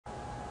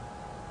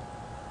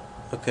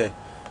Okay,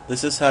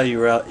 this is how you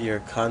route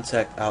your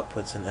Kontakt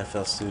outputs in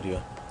FL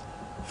Studio.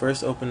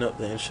 First, open up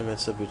the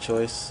instruments of your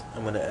choice.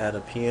 I'm going to add a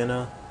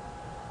piano,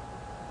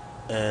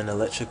 an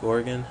electric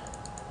organ,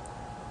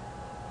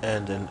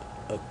 and an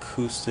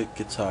acoustic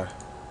guitar.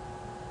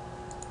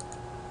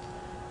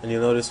 And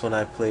you'll notice when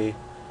I play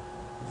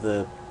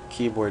the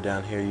keyboard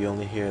down here, you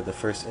only hear the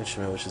first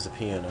instrument, which is a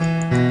piano.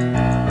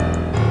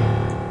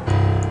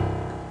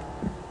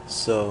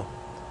 So,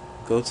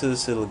 go to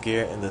this little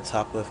gear in the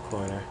top left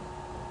corner,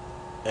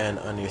 and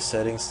on your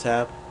settings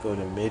tab, go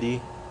to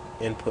MIDI,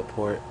 input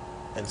port,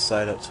 and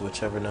slide up to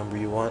whichever number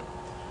you want,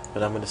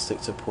 but I'm going to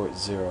stick to port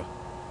 0.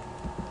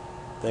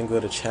 Then go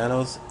to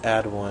channels,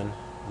 add 1,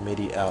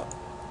 MIDI out.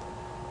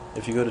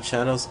 If you go to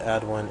channels,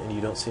 add 1, and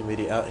you don't see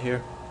MIDI out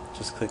here,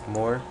 just click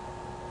more,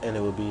 and it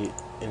will be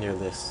in your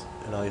list,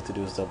 and all you have to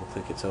do is double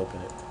click it to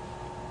open it.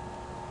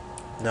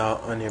 Now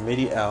on your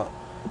MIDI out,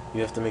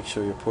 you have to make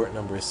sure your port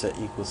number is set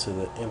equal to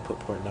the input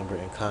port number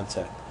in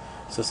Kontakt.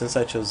 So since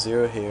I chose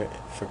 0 here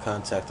for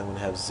Kontakt, I'm going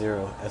to have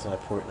 0 as my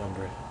port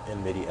number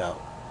in MIDI out.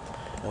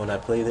 And when I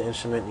play the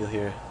instrument, you'll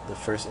hear the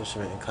first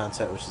instrument in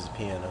Kontakt, which is a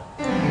piano.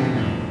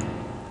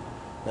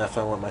 Now if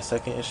I want my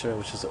second instrument,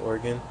 which is the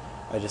organ,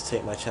 I just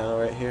take my channel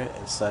right here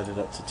and slide it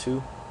up to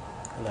 2,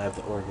 and I have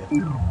the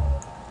organ.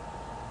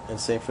 And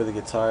same for the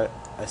guitar,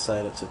 I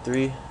slide up to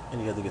 3,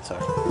 and you have the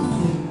guitar.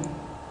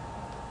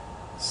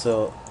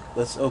 So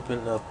let's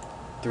open up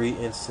 3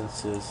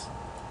 instances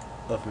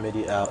of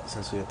MIDI out,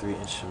 since we have 3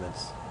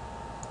 instruments,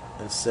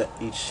 and set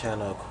each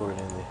channel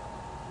accordingly,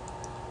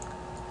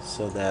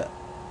 so that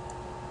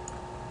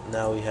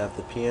now we have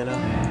the piano,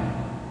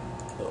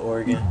 the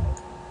organ,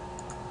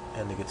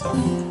 and the guitar.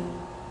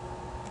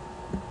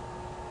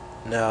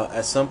 Now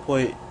at some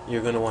point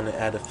you're going to want to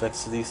add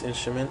effects to these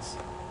instruments,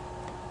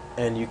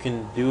 and you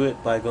can do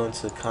it by going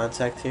to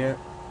Kontakt here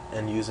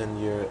and using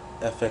your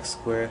FX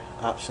square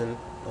option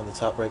on the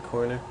top right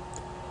corner.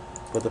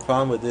 But the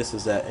problem with this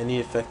is that any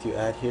effect you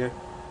add here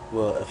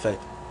will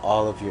affect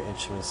all of your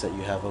instruments that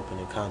you have open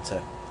in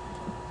Kontakt,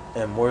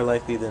 and more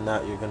likely than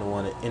not you're going to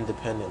want to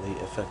independently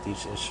affect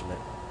each instrument.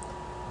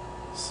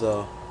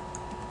 So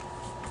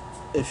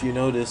if you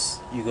notice,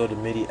 you go to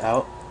MIDI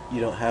out,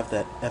 you don't have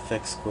that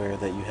FX square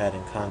that you had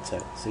in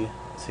Kontakt. See,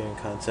 it's here in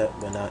Kontakt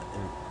but not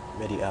in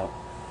MIDI out.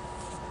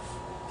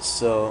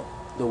 So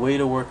the way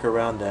to work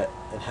around that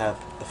and have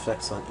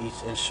effects on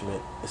each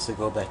instrument is to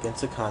go back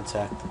into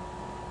Kontakt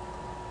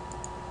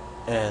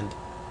and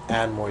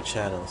add more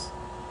channels,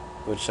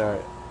 which are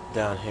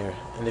down here.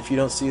 And if you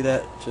don't see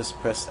that, just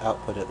press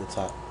output at the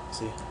top.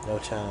 See, no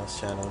channels,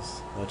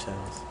 channels, no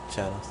channels,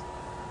 channels.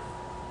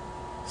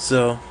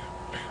 So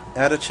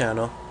add a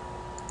channel.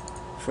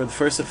 For the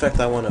first effect,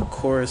 I want a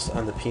chorus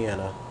on the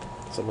piano,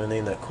 so I'm going to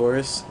name that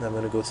chorus, and I'm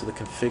going to go to the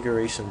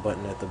configuration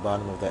button at the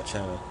bottom of that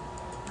channel.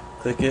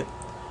 Click it.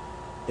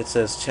 It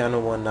says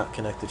channel 1 not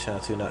connected, channel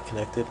 2 not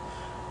connected.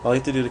 All you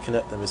have to do to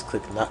connect them is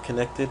click not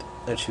connected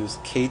and choose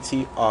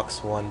KT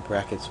aux 1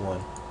 brackets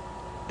 1,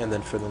 and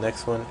then for the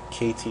next one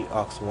KT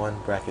aux 1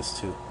 brackets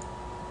 2.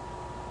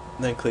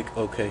 Then click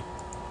OK.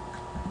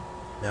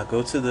 Now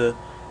go to the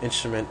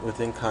instrument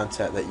within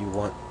Kontakt that you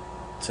want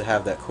to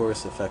have that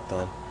chorus effect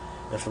on,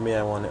 and for me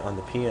I want it on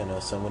the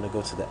piano, so I'm going to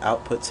go to the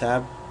output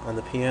tab on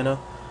the piano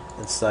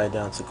and slide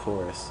down to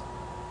chorus.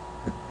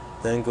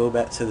 Then go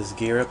back to this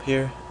gear up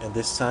here, and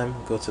this time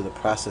go to the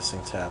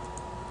processing tab.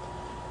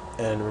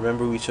 And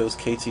remember we chose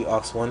KT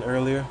aux 1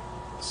 earlier,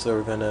 so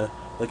we're going to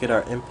look at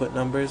our input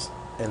numbers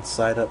and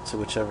slide up to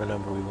whichever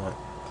number we want.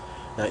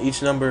 Now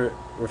each number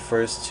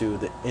refers to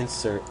the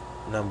insert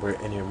number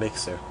in your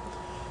mixer,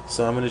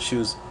 so I'm going to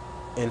choose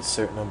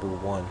insert number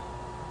 1.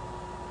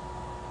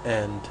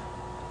 And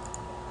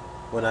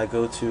when I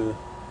go to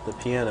the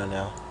piano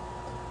now,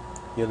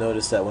 you'll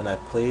notice that when I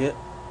play it,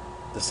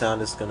 the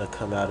sound is going to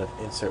come out of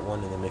insert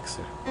 1 in the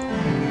mixer.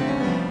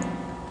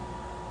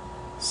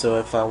 So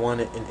if I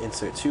want it in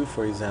insert 2,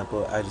 for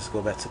example, I just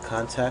go back to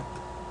Kontakt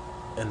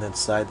and then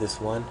slide this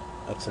 1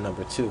 up to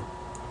number 2.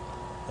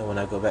 And when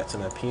I go back to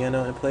my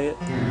piano and play it,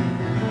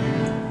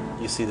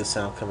 you see the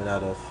sound coming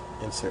out of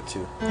insert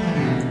 2.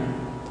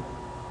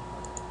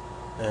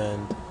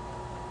 And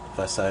if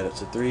I slide up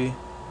to 3,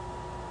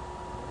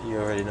 you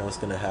already know what's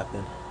going to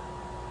happen.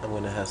 I'm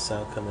going to have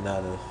sound coming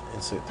out of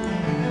insert 3.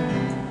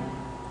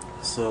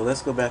 So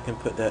let's go back and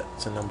put that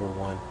to number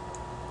 1.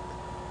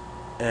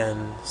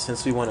 And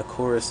since we want a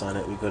chorus on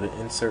it, we go to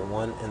insert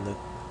 1 in the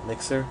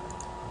mixer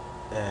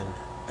and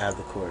add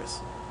the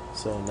chorus.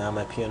 So now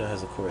my piano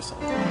has a chorus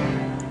on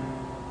it.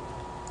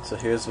 So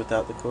here's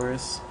without the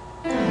chorus,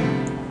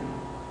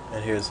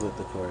 and here's with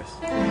the chorus.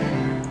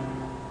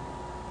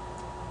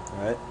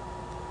 Alright?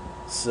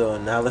 So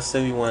now let's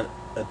say we want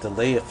a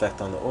delay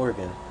effect on the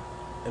organ.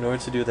 In order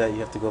to do that, you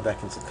have to go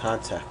back into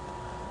Kontakt,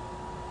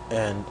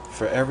 and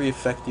for every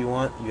effect you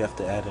want, you have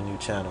to add a new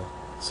channel.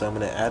 So I'm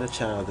going to add a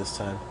channel this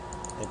time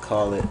and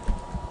call it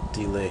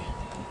delay,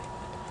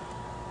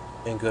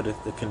 and go to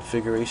the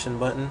configuration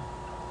button,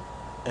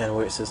 and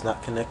where it says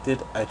not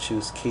connected, I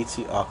choose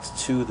KT aux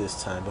 2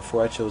 this time.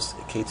 Before I chose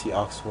KT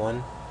aux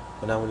 1,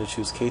 but now I'm going to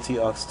choose KT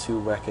aux 2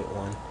 bracket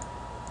 1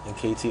 and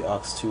KT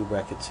aux 2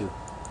 bracket 2.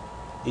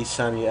 Each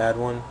time you add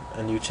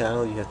a new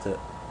channel, you have to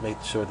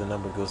make sure the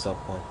number goes up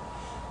 1.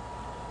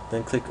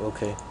 Then click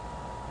OK.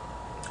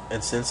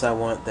 And since I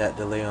want that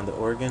delay on the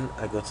organ,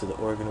 I go to the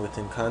organ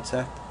within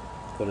Kontakt,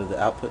 go to the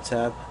output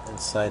tab, and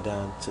slide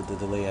down to the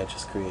delay I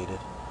just created.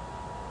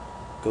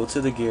 Go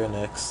to the gear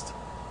next,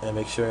 and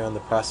make sure you're on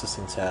the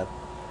processing tab,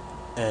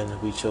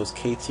 and we chose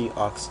KT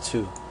aux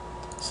 2.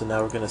 So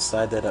now we're going to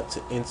slide that up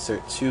to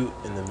insert 2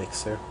 in the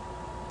mixer,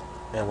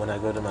 and when I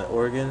go to my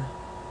organ,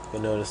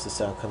 you'll notice the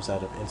sound comes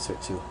out of insert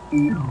 2.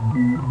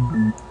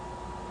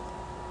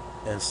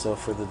 And so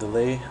for the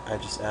delay, I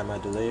just add my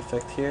delay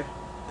effect here,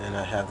 and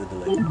I have the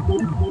delay.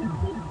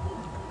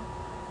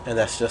 And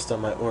that's just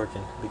on my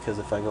organ, because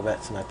if I go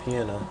back to my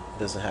piano, it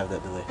doesn't have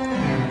that delay.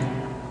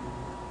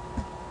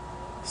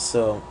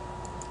 So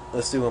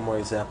let's do one more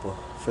example.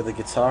 For the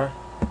guitar,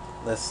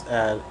 let's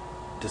add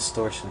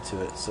distortion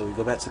to it. So we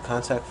go back to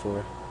Kontakt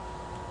 4,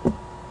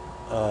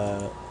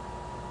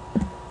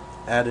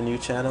 add a new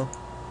channel.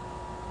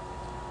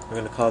 We're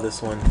going to call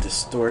this one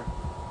Distort.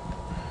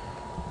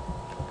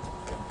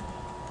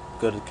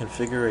 Go to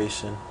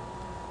configuration,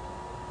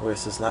 where it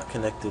says not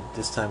connected.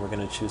 This time we're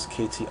going to choose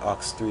KT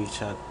aux 3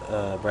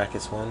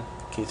 brackets 1,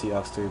 KT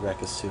aux 3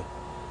 brackets 2.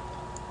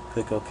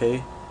 Click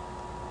OK.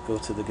 Go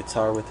to the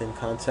guitar within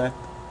Kontakt,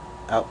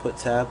 output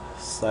tab,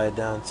 slide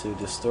down to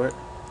distort,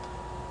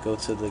 go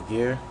to the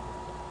gear.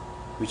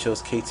 We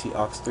chose KT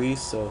aux 3,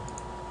 so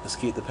let's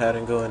keep the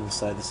pattern going and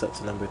slide this up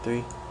to number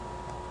 3.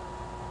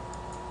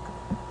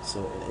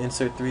 So in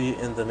insert 3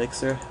 in the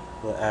mixer,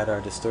 we'll add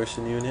our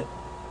distortion unit.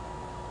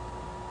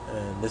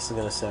 And this is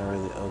going to sound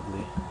really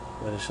ugly,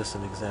 but it's just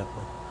an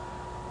example.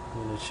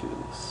 I'm going to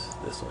choose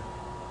this one.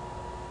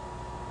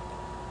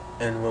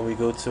 And when we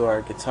go to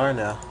our guitar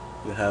now,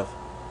 you have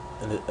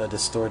a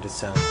distorted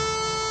sound.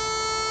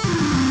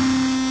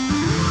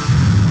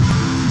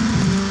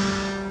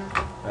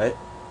 Right?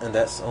 And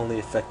that's only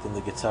affecting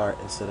the guitar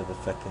instead of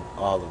affecting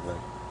all of them.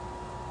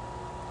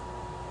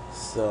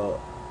 So,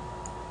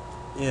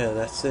 yeah,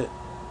 that's it.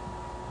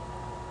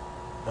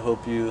 I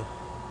hope you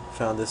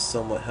found this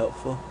somewhat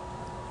helpful,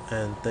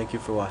 and thank you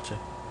for watching.